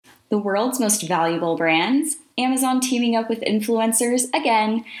The world's most valuable brands, Amazon teaming up with influencers,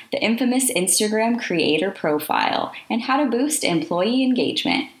 again, the infamous Instagram creator profile, and how to boost employee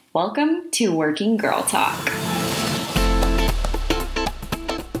engagement. Welcome to Working Girl Talk.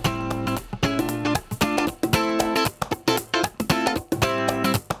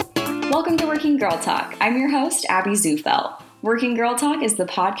 Welcome to Working Girl Talk. I'm your host, Abby Zufel. Working Girl Talk is the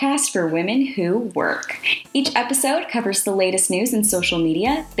podcast for women who work. Each episode covers the latest news in social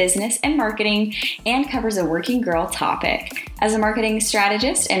media, business, and marketing, and covers a working girl topic. As a marketing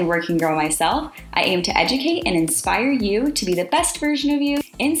strategist and working girl myself, I aim to educate and inspire you to be the best version of you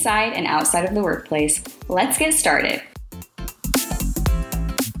inside and outside of the workplace. Let's get started.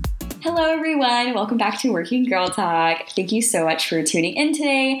 Hello everyone, welcome back to Working Girl Talk. Thank you so much for tuning in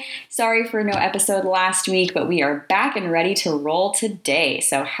today. Sorry for no episode last week, but we are back and ready to roll today.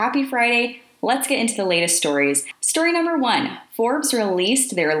 So happy Friday. Let's get into the latest stories. Story number 1, Forbes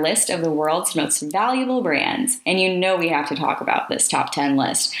released their list of the world's most valuable brands. And you know we have to talk about this top 10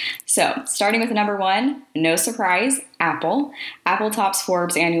 list. So starting with number 1, no surprise, Apple. Apple tops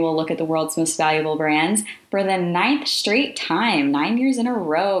Forbes' annual look at the world's most valuable brands for the 9th straight time. 9 years in a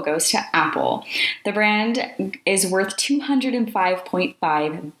row goes to Apple. The brand is worth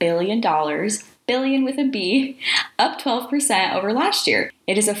 $205.5 billion. Billion with a B, up 12% over last year.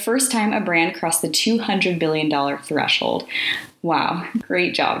 It is the first time a brand crossed the $200 billion threshold. Wow,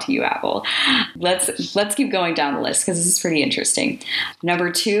 great job to you, Apple. Let's keep going down the list because this is pretty interesting.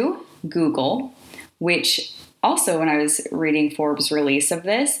 Number 2, Google, which also, when I was reading Forbes' release of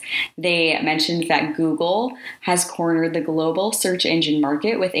this, they mentioned that Google has cornered the global search engine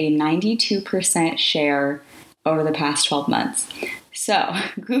market with a 92% share over the past 12 months. So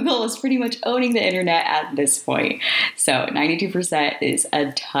Google is pretty much owning the internet at this point. So 92% is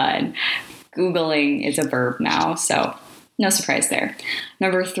a ton. Googling is a verb now, so no surprise there.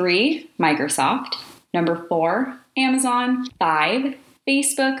 Number 3, Microsoft. Number 4, Amazon. 5,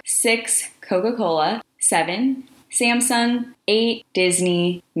 Facebook. 6, Coca-Cola. 7, Samsung. 8,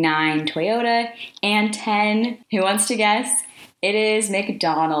 Disney. 9, Toyota. And 10, who wants to guess? It is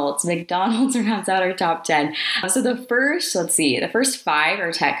McDonald's. McDonald's rounds out our top 10. So the first 5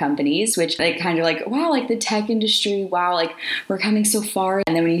 are tech companies, which like kind of like, wow, like the tech industry, wow, like we're coming so far.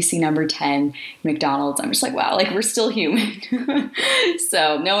 And then when you see number 10, McDonald's, I'm just like, wow, like we're still human.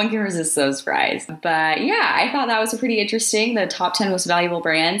 So no one can resist those fries. But yeah, I thought that was pretty interesting. The top 10 most valuable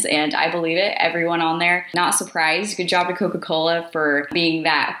brands, and I believe it. Everyone on there, not surprised. Good job to Coca-Cola for being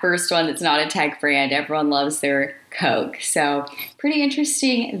that first one that's not a tech brand. Everyone loves their Coke. So pretty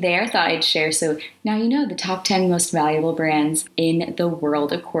interesting there. Thought I'd share. So now you know the top 10 most valuable brands in the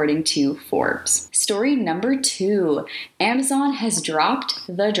world according to Forbes. Story number 2, Amazon has dropped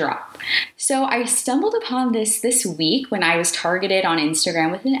the drop. So I stumbled upon this week when I was targeted on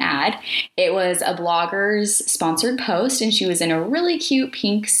Instagram with an ad. It was a blogger's sponsored post and she was in a really cute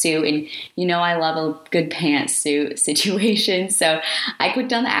pink suit, and you know I love a good pantsuit situation. So I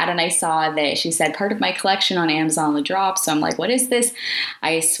clicked on the ad and I saw that she said part of my collection on Amazon the drop. So I'm like, what is this?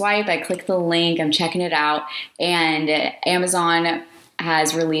 I swipe, I click the link, I'm checking it out, and Amazon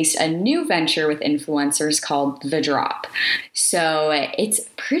has released a new venture with influencers called The Drop. So it's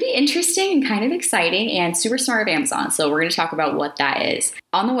pretty interesting and kind of exciting and super smart of Amazon. So we're going to talk about what that is.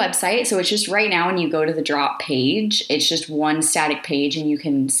 On the website, so it's just right now when you go to the Drop page, it's just one static page and you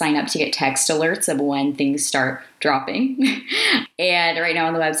can sign up to get text alerts of when things start dropping. And right now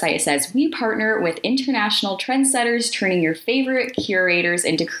on the website, it says, we partner with international trendsetters, turning your favorite curators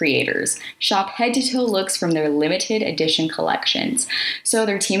into creators. Shop head-to-toe looks from their limited edition collections. So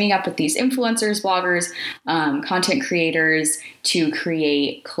they're teaming up with these influencers, bloggers, content creators to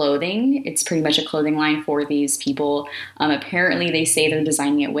create clothing. It's pretty much a clothing line for these people. Apparently, they say they're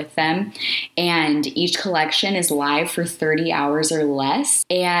designing it with them. And each collection is live for 30 hours or less.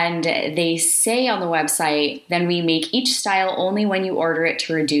 And they say on the website, then we make each style only when you order it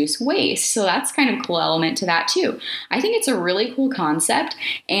to reduce waste. So that's kind of a cool element to that too. I think it's a really cool concept,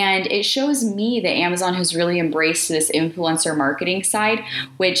 and it shows me that Amazon has really embraced this influencer marketing side,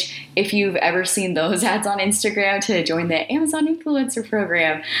 which if you've ever seen those ads on Instagram to join the Amazon influencer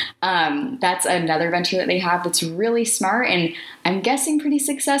program, that's another venture that they have that's really smart, and I'm guessing pretty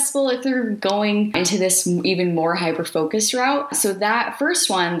successful if they're going into this even more hyper-focused route. So that first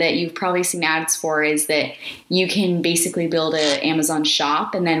one that you've probably seen ads for is that you can basically build an Amazon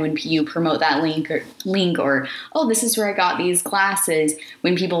shop, and then when you promote that link or oh, this is where I got these glasses,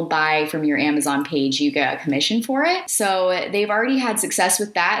 when people buy from your Amazon page, you get a commission for it. So they've already had success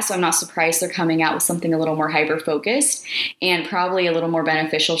with that, so I'm not surprised they're coming out with something a little more hyper-focused and probably a little more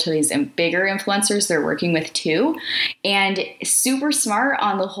beneficial to these bigger influencers they're working with too. And super smart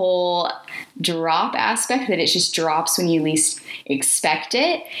on the whole drop aspect, that it just drops when you least expect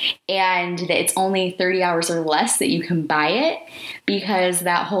it, and that it's only 30 hours or less that you can buy it, because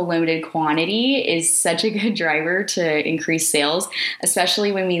that whole limited quantity is such a good driver to increase sales,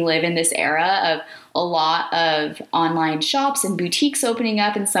 especially when we live in this era of a lot of online shops and boutiques opening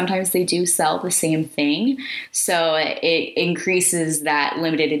up, and sometimes they do sell the same thing. So it increases that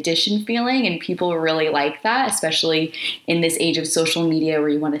limited edition feeling, and people really like that, especially in this age of social media where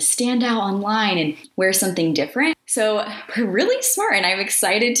you want to stand out online and wear something different. So really smart, and I'm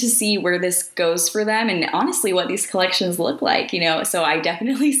excited to see where this goes for them, and honestly what these collections look like, So I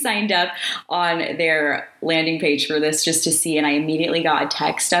definitely signed up on their landing page for this just to see, and I immediately got a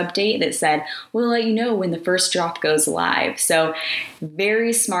text update that said, we'll let you know when the first drop goes live. So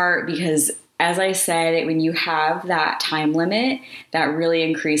very smart, because as I said, when you have that time limit, that really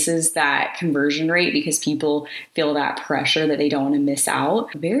increases that conversion rate because people feel that pressure that they don't want to miss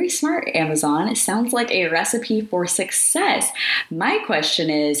out. Very smart, Amazon. It sounds like a recipe for success. My question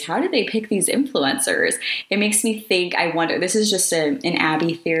is, how did they pick these influencers? It makes me think, I wonder, this is just an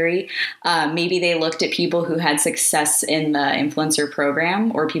Abby theory. Maybe they looked at people who had success in the influencer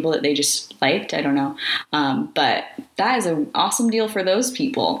program, or people that they just liked. I don't know. But that is an awesome deal for those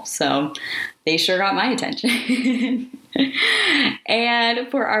people. So they sure got my attention. And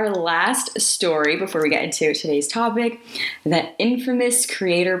for our last story, before we get into today's topic, the infamous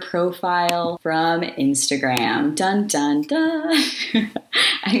creator profile from Instagram. Dun, dun, dun.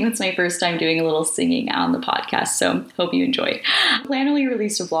 I think that's my first time doing a little singing on the podcast, so hope you enjoyed. Planoly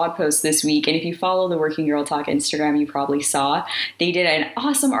released a blog post this week, and if you follow the Working Girl Talk Instagram, you probably saw they did an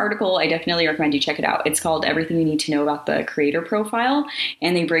awesome article. I definitely recommend you check it out. It's called Everything You Need to Know About the Creator Profile,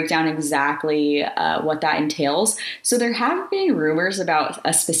 and they break down exactly what that entails. So there have been rumors about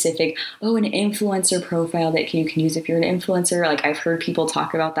a specific, an influencer profile that you can use if you're an influencer. Like, I've heard people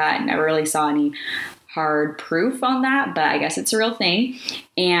talk about that and never really saw any hard proof on that, but I guess it's a real thing.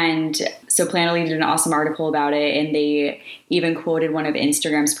 And so Planoly did an awesome article about it, and they even quoted one of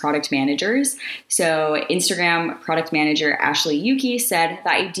Instagram's product managers. So Instagram product manager Ashley Yuki said,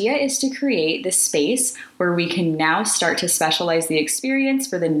 "The idea is to create this space where we can now start to specialize the experience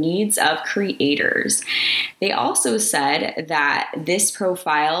for the needs of creators." They also said that this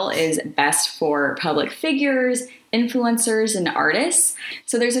profile is best for public figures, influencers, and artists.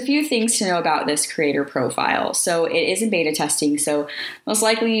 So there's a few things to know about this creator profile. So it is in beta testing, so most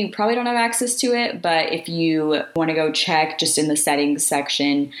likely you probably don't have access to it, but if you want to go check just in the settings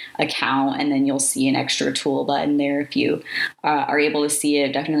section, account, and then you'll see an extra tool button there. If you are able to see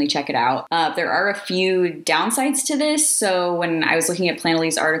it, definitely check it out. There are a few downsides to this. So when I was looking at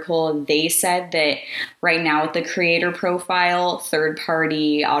Planoly's article, they said that right now with the creator profile,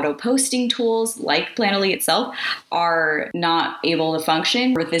 third-party auto posting tools like Planoly itself are not able to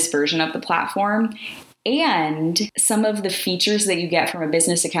function with this version of the platform. And some of the features that you get from a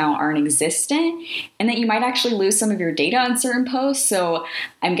business account aren't existent, and that you might actually lose some of your data on certain posts. So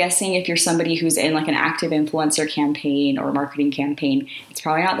I'm guessing if you're somebody who's in like an active influencer campaign or marketing campaign, it's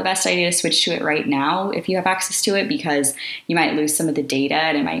probably not the best idea to switch to it right now if you have access to it, because you might lose some of the data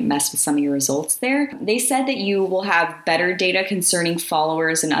and it might mess with some of your results there. They said that you will have better data concerning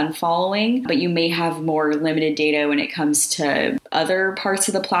followers and unfollowing, but you may have more limited data when it comes to other parts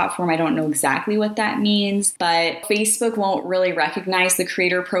of the platform. I don't know exactly what that means, but Facebook won't really recognize the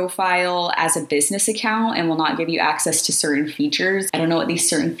creator profile as a business account and will not give you access to certain features. I don't know what these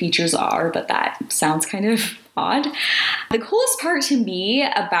certain features are, but that sounds kind of odd. The coolest part to me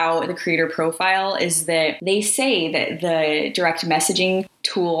about the creator profile is that they say that the direct messaging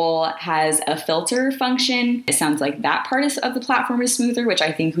tool has a filter function. It sounds like that part of the platform is smoother, which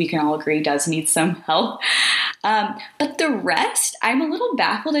I think we can all agree does need some help. But the rest, I'm a little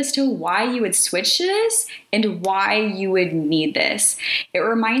baffled as to why you would switch to this and why you would need this. It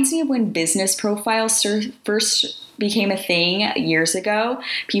reminds me of when business profiles first became a thing years ago.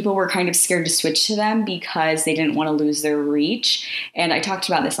 People were kind of scared to switch to them because they didn't want to lose their reach. And I talked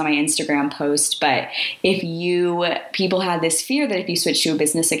about this on my Instagram post, but people had this fear that if you switch to a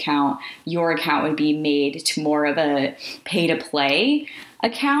business account, your account would be made to more of a pay to play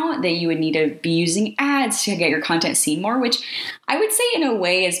account, that you would need to be using ads to get your content seen more, which I would say in a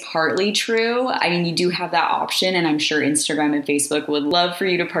way is partly true. I mean, you do have that option, and I'm sure Instagram and Facebook would love for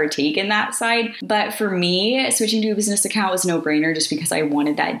you to partake in that side. But for me, switching to a business account was a no-brainer just because I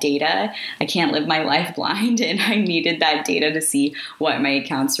wanted that data. I can't live my life blind, and I needed that data to see what my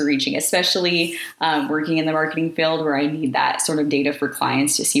accounts were reaching, especially working in the marketing field where I need that sort of data for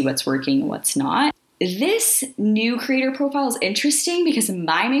clients to see what's working and what's not. This new creator profile is interesting because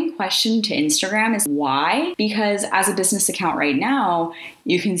my main question to Instagram is why? Because as a business account right now,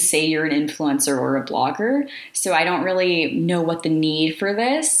 you can say you're an influencer or a blogger. So I don't really know what the need for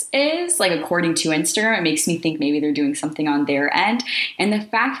this is. Like, according to Instagram, it makes me think maybe they're doing something on their end. And the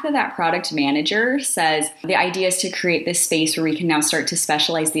fact that that product manager says the idea is to create this space where we can now start to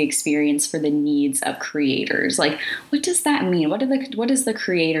specialize the experience for the needs of creators. Like, what does that mean? What does the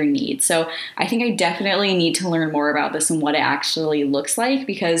creator need? So I think I definitely need to learn more about this and what it actually looks like,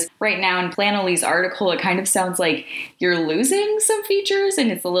 because right now in Planoly's article, it kind of sounds like you're losing some features and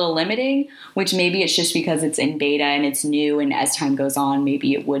it's a little limiting, which maybe it's just because it's in beta and it's new, and as time goes on,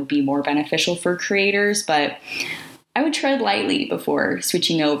 maybe it would be more beneficial for creators, but I would tread lightly before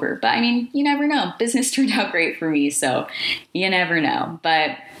switching over. But I mean, you never know. Business turned out great for me, so you never know.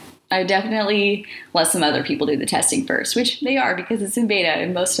 But I definitely let some other people do the testing first, which they are because it's in beta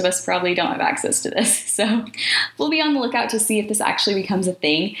and most of us probably don't have access to this. So we'll be on the lookout to see if this actually becomes a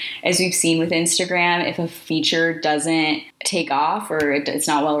thing. As we've seen with Instagram, if a feature doesn't take off or it's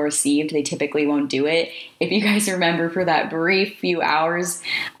not well received, they typically won't do it. If you guys remember, for that brief few hours,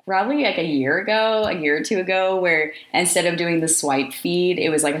 probably like a year or two ago, where instead of doing the swipe feed, it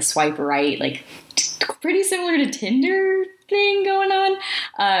was like a swipe right, like pretty similar to Tinder thing going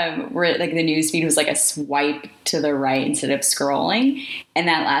on, where like the newsfeed was like a swipe to the right instead of scrolling, and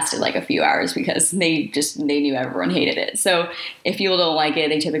that lasted like a few hours because they knew everyone hated it. So if people don't like it,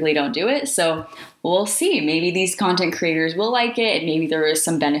 they typically don't do it. So we'll see. Maybe these content creators will like it, and maybe there is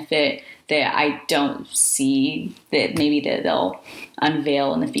some benefit that I don't see that they'll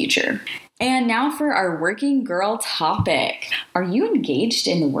unveil in the future. And now for our working girl topic. Are you engaged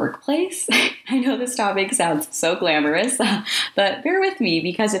in the workplace? I know this topic sounds so glamorous, but bear with me,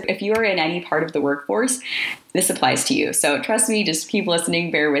 because if you are in any part of the workforce, this applies to you. So trust me, just keep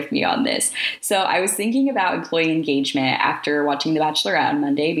listening, bear with me on this. So I was thinking about employee engagement after watching The Bachelorette on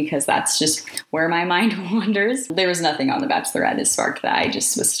Monday, because that's just where my mind wanders. There was nothing on The Bachelorette that sparked that. I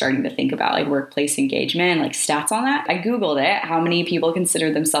just was starting to think about like workplace engagement and like stats on that. I Googled it, how many people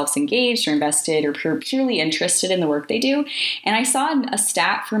consider themselves engaged or invested or purely interested in the work they do. And I saw a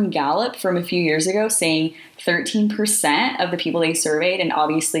stat from Gallup from a few years ago saying 13% of the people they surveyed, and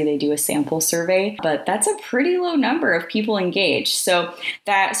obviously they do a sample survey, but that's a pretty low number of people engaged. So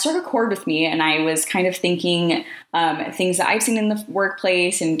that struck a chord with me, and I was kind of thinking things that I've seen in the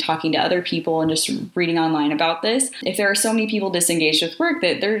workplace and talking to other people and just reading online about this. If there are so many people disengaged with work,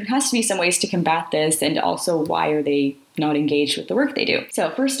 that there has to be some ways to combat this, and also why are they not engaged with the work they do. So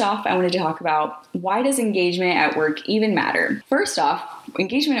first off, I wanted to talk about, why does engagement at work even matter? First off,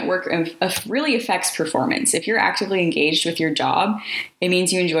 engagement at work really affects performance. If you're actively engaged with your job, it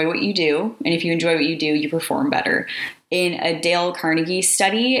means you enjoy what you do. And if you enjoy what you do, you perform better. In a Dale Carnegie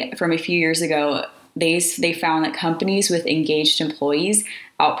study from a few years ago, they found that companies with engaged employees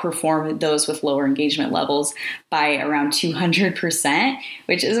outperform those with lower engagement levels by around 200%,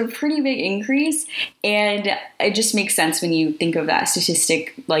 which is a pretty big increase. And it just makes sense when you think of that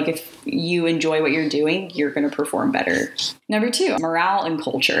statistic. Like, if you enjoy what you're doing, you're going to perform better. Number two, morale and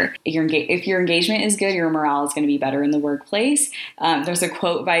culture. If your engagement is good, your morale is going to be better in the workplace. There's a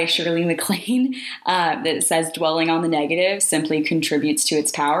quote by Shirley MacLaine that says, dwelling on the negative simply contributes to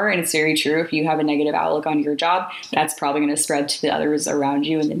its power. And it's very true. If you have a negative outlook on your job, that's probably going to spread to the others around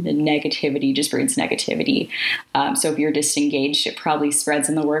you. And then the negativity just breeds negativity. So if you're disengaged, it probably spreads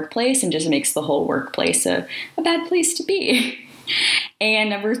in the workplace and just makes the whole workplace a bad place to be. And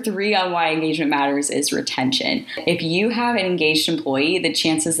number three on why engagement matters is retention. If you have an engaged employee, the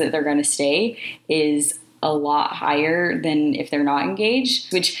chances that they're going to stay is a lot higher than if they're not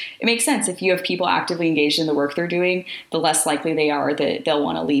engaged, which it makes sense. If you have people actively engaged in the work they're doing, the less likely they are that they'll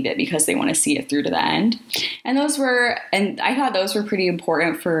want to leave it because they want to see it through to the end. And I thought those were pretty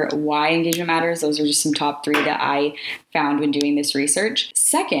important for why engagement matters. Those are just some top three that I found when doing this research.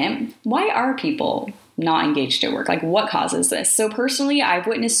 Second, why are people not engaged at work? Like, what causes this? So personally, I've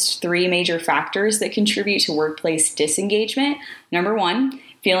witnessed three major factors that contribute to workplace disengagement. Number one,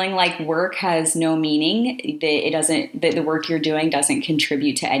 feeling like work has no meaning, that the work you're doing doesn't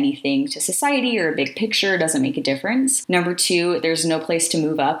contribute to anything to society or a big picture, doesn't make a difference. Number 2, there's no place to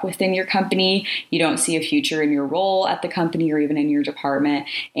move up within your company. You don't see a future in your role at the company or even in your department,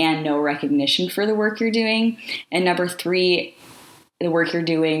 and no recognition for the work you're doing. And number 3, the work you're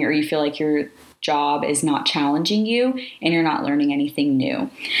doing, or you feel like your job is not challenging you and you're not learning anything new.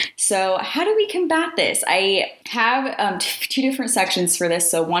 So how do we combat this? I have 2 different sections for this.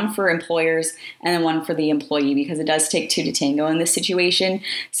 So one for employers and then one for the employee, because it does take 2 to tango in this situation.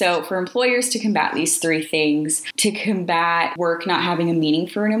 So for employers, to combat these 3 things, to combat work not having a meaning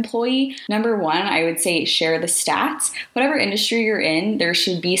for an employee, number 1, I would say share the stats. Whatever industry you're in, there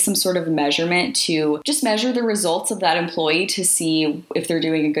should be some sort of measurement to just measure the results of that employee to see if they're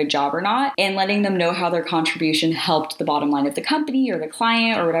doing a good job or not, and letting them know how their contribution helped the bottom line of the company or the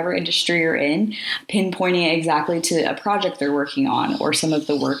client or whatever industry you're in, pinpointing it exactly to a project they're working on or some of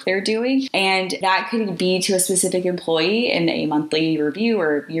the work they're doing. And that could be to a specific employee in a monthly review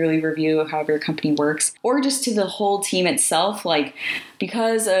or yearly review of however your company works, or just to the whole team itself. Like,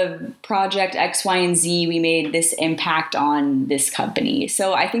 because of project X, Y, and Z, we made this impact on this company.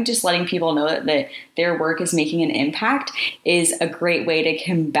 So I think just letting people know that their work is making an impact is a great way to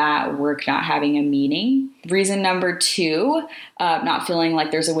combat work not having a meaning. Reason number 2, not feeling like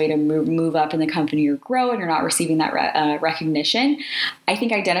there's a way to move up in the company or grow and you're not receiving that recognition. I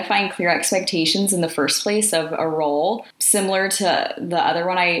think identifying clear expectations in the first place of a role, similar to the other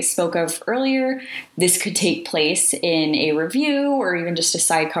one I spoke of earlier, this could take place in a review or even just a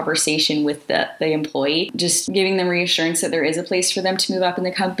side conversation with the employee, just giving them reassurance that there is a place for them to move up in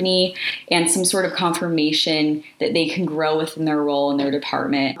the company and some sort of confirmation that they can grow within their role in their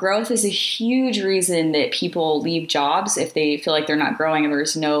department. Growth is a huge reason that people leave jobs. If they feel like they're not growing and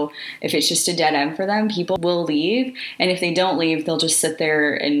if it's just a dead end for them, people will leave. And if they don't leave, they'll just sit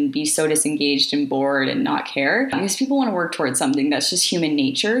there and be so disengaged and bored and not care, because people want to work towards something. That's just human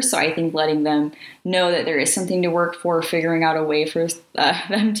nature. So I think letting them know that there is something to work for, figuring out a way for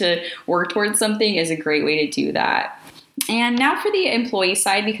them to work towards something is a great way to do that. And now for the employee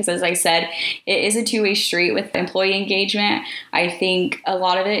side, because as I said, it is a 2-way street with employee engagement. I think a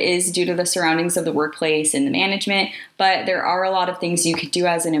lot of it is due to the surroundings of the workplace and the management, but there are a lot of things you could do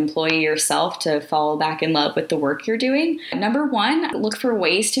as an employee yourself to fall back in love with the work you're doing. Number 1, look for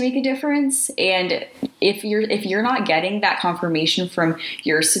ways to make a difference. And if you're not getting that confirmation from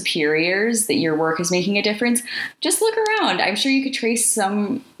your superiors that your work is making a difference, just look around. I'm sure you could trace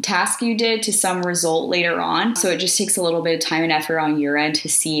some task you did to some result later on. So it just takes a little bit of time and effort on your end to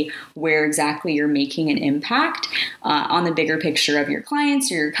see where exactly you're making an impact on the bigger picture of your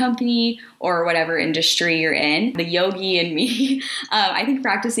clients or your company or whatever industry you're in. The yogi in me, I think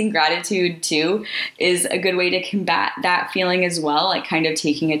practicing gratitude too is a good way to combat that feeling as well. Like kind of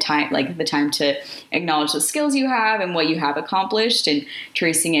taking the time to acknowledge the skills you have and what you have accomplished and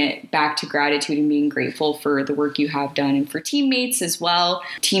tracing it back to gratitude and being grateful for the work you have done, and for teammates as well.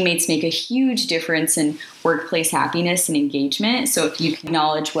 Teammates make a huge difference in workplace happiness and engagement. So if you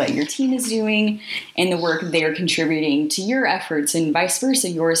acknowledge what your team is doing and the work they're contributing to your efforts and vice versa,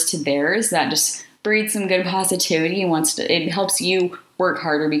 yours to theirs, that just breeds some good positivity and it helps you work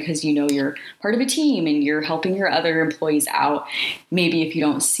harder because you know you're part of a team and you're helping your other employees out. Maybe if you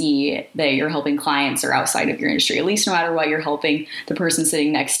don't see that you're helping clients or outside of your industry, at least no matter what, you're helping the person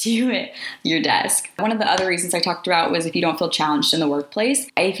sitting next to you at your desk. One of the other reasons I talked about was if you don't feel challenged in the workplace.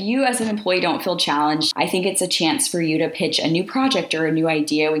 If you as an employee don't feel challenged, I think it's a chance for you to pitch a new project or a new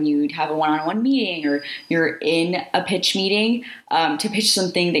idea when you have a one-on-one meeting or you're in a pitch meeting to pitch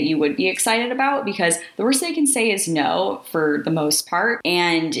something that you would be excited about, because the worst they can say is no for the most part.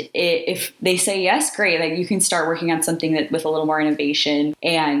 And if they say yes, great. Like you can start working on something that with a little more innovation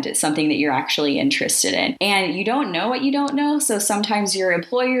and something that you're actually interested in. And you don't know what you don't know. So sometimes your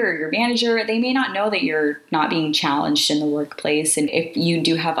employer or your manager, they may not know that you're not being challenged in the workplace. And if you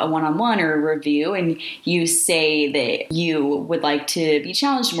do have a one-on-one or a review and you say that you would like to be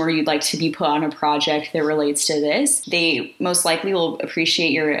challenged more, you'd like to be put on a project that relates to this, they most likely will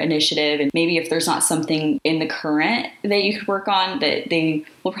appreciate your initiative. And maybe if there's not something in the current that you could work on, that they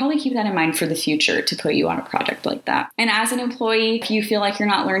will probably keep that in mind for the future to put you on a project like that. And as an employee, if you feel like you're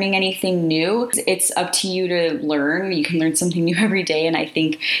not learning anything new, it's up to you to learn. You can learn something new every day. And I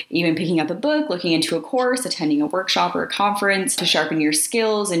think even picking up a book, looking into a course, attending a workshop or a conference to sharpen your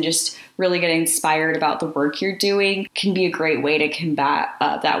skills and just really get inspired about the work you're doing can be a great way to combat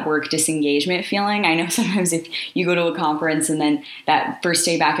that work disengagement feeling. I know sometimes if you go to a conference and then that first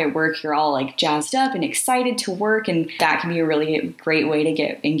day back at work, you're all like jazzed up and excited to work, and that can be a really great way to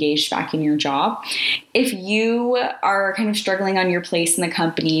get engaged back in your job. If you are kind of struggling on your place in the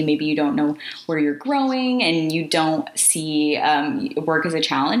company, maybe you don't know where you're growing and you don't see work as a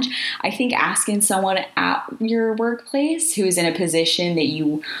challenge, I think asking someone at your workplace who's in a position that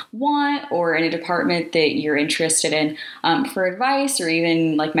you want or in a department that you're interested in for advice, or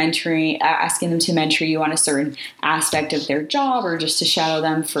even like mentoring, asking them to mentor you on a certain aspect of their job, or just to shadow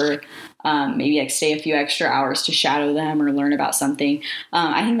them for maybe like stay a few extra hours to shadow them or learn about something.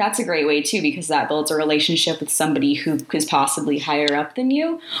 I think that's a great way too, because that builds a relationship with somebody who is possibly higher up than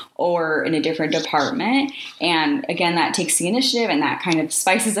you or in a different department. And again, that takes the initiative and that kind of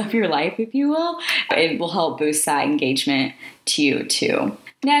spices up your life, if you will. It will help boost that engagement to you too.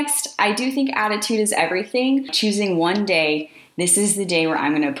 Next, I do think attitude is everything. Choosing one day, this is the day where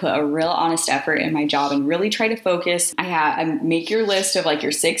I'm going to put a real honest effort in my job and really try to focus. Make your list of like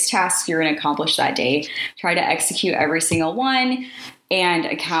your 6 tasks you're going to accomplish that day. Try to execute every single one. And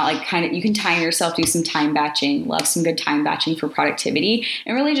you can time yourself, do some time batching, love some good time batching for productivity,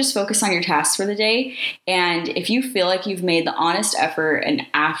 and really just focus on your tasks for the day. And if you feel like you've made the honest effort and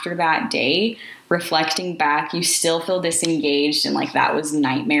after that day, reflecting back, you still feel disengaged and like that was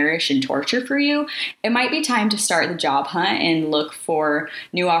nightmarish and torture for you, it might be time to start the job hunt and look for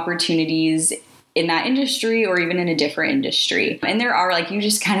new opportunities in that industry or even in a different industry. And there are like, you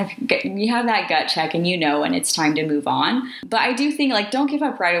just kind of you have that gut check and you know when it's time to move on. But I do think like don't give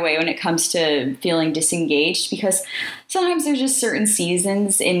up right away when it comes to feeling disengaged, because sometimes there's just certain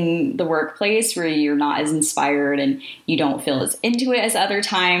seasons in the workplace where you're not as inspired and you don't feel as into it as other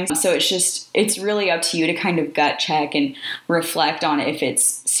times. So it's really up to you to kind of gut check and reflect on if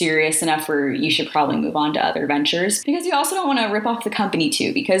it's serious enough where you should probably move on to other ventures, because you also don't want to rip off the company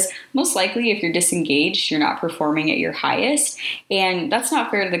too, because most likely if you're disengaged, you're not performing at your highest, and that's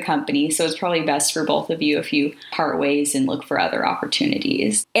not fair to the company. So it's probably best for both of you if you part ways and look for other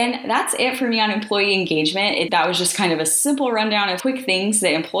opportunities. And that's it for me on employee engagement. That was just kind of a simple rundown of quick things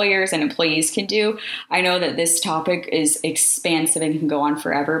that employers and employees can do. I know that this topic is expansive and can go on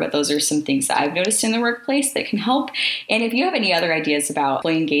forever, but those are some things that I've noticed in the workplace that can help. And if you have any other ideas about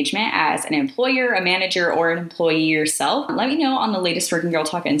employee engagement as an employer, a manager, or an employee yourself, let me know on the latest Working Girl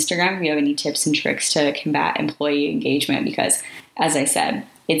Talk Instagram if you have any tips and tricks to combat employee engagement, because as I said,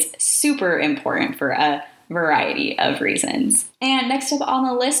 it's super important for a variety of reasons. And next up on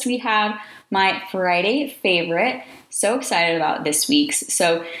the list, we have my Friday favorite. So excited about this week's.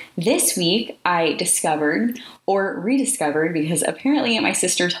 So this week I discovered or rediscovered, because apparently my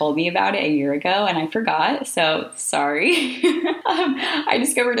sister told me about it a year ago and I forgot. So sorry. I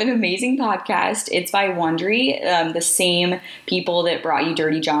discovered an amazing podcast. It's by Wondery, the same people that brought you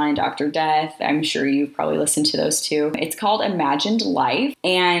Dirty John and Dr. Death. I'm sure you've probably listened to those too. It's called Imagined Life,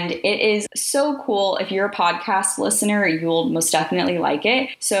 and it is so cool. If you're a podcast listener, you'll most definitely like it.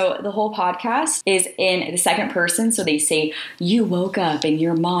 So the whole podcast is in the second person. So they say, you woke up and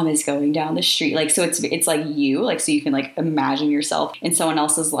your mom is going down the street. Like, so it's like you, like, so you can like imagine yourself in someone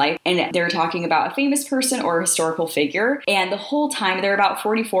else's life. And they're talking about a famous person or a historical figure. And the whole time, they're about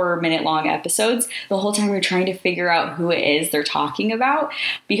 44-minute long episodes. The whole time you're trying to figure out who it is they're talking about,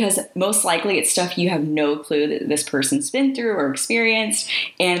 because most likely it's stuff you have no clue that this person's been through or experienced.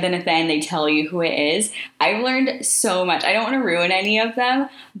 And then at the end, they tell you who it is. I've learned so much. I don't want to ruin any of them,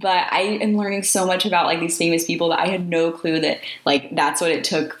 but I am learning so much about like these famous people that I had no clue that like that's what it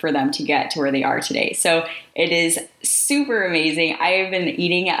took for them to get to where they are today. So it is super amazing. I have been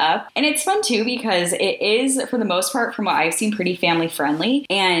eating it up. And it's fun too, because it is, for the most part, from what I've seen, pretty family friendly.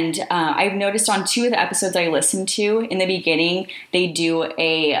 And I've noticed on 2 of the episodes I listened to, in the beginning, they do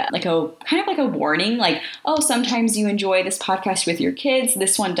a kind of like a warning, like, oh, sometimes you enjoy this podcast with your kids.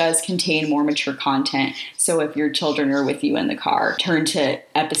 This one does contain more mature content. So if your children are with you in the car, turn to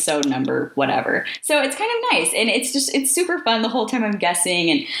episode number whatever. So it's kind of nice. And it's super fun the whole time I'm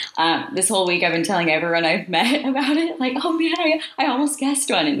guessing. And this whole week I've been telling everyone I've met about it, like, oh man, I almost guessed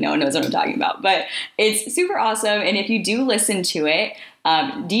one, and no one knows what I'm talking about. But it's super awesome. And if you do listen to it,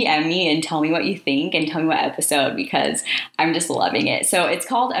 DM me and tell me what you think and tell me what episode, because I'm just loving it. So it's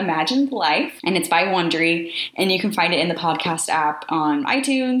called Imagined Life, and it's by Wondery, and you can find it in the podcast app on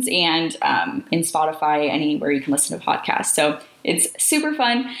iTunes and in Spotify, anywhere you can listen to podcasts. So it's super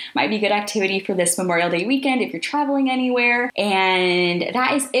fun. Might be a good activity for this Memorial Day weekend if you're traveling anywhere. And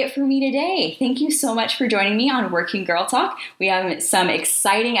that is it for me today. Thank you so much for joining me on Working Girl Talk. We have some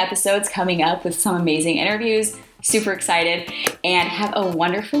exciting episodes coming up with some amazing interviews. Super excited, and have a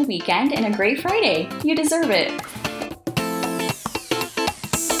wonderful weekend and a great Friday. You deserve it.